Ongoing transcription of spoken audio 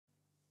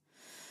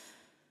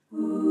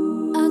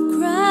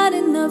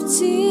enough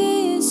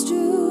tears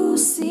to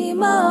see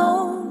my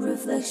own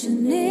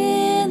reflection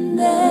in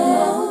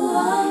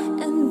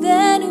them. And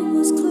then it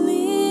was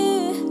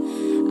clear,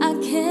 I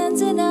can't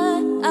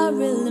deny I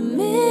really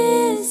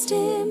missed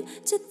him.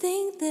 To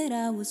think that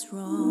I was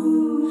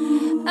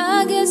wrong,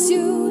 I guess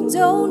you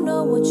don't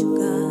know what you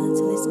got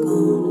till it's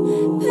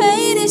gone.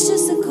 Pain is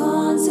just a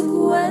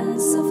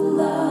consequence of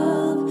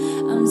love.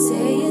 I'm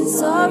saying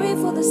sorry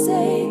for the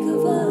sake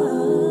of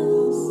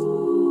us.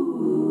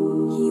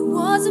 He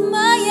wasn't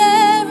my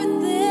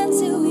everything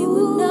till we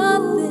were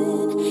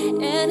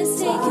nothing, and it's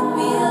taken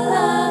me a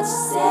lot to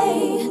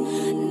say.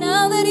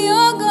 Now that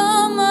you're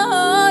gone, my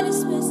heart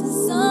is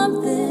missing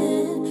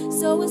something.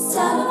 So it's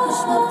time to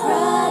push my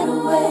pride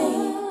away.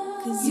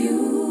 'Cause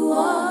you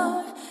are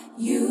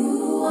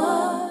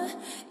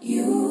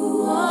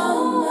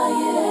my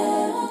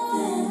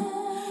everything.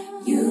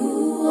 You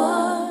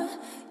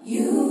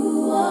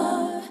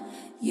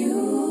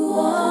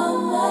are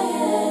my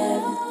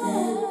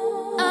everything.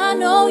 I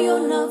know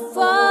you're not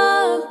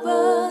far,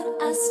 but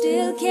I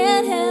still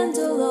can't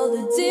handle all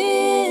the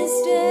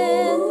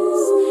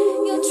distance.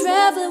 You're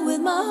traveling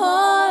with my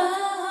heart.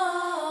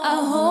 I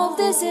hope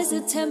this is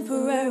a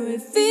temporary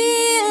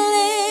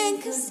feeling,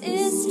 'cause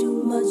it's too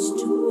much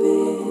to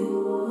bear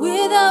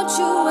without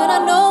you, and I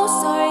know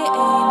sorry ain't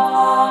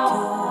the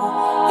cure.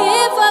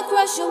 If I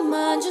crush your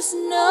mind, just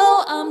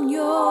know I'm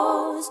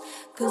yours,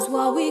 'cause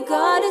what we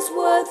got is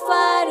worth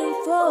fighting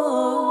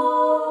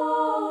for.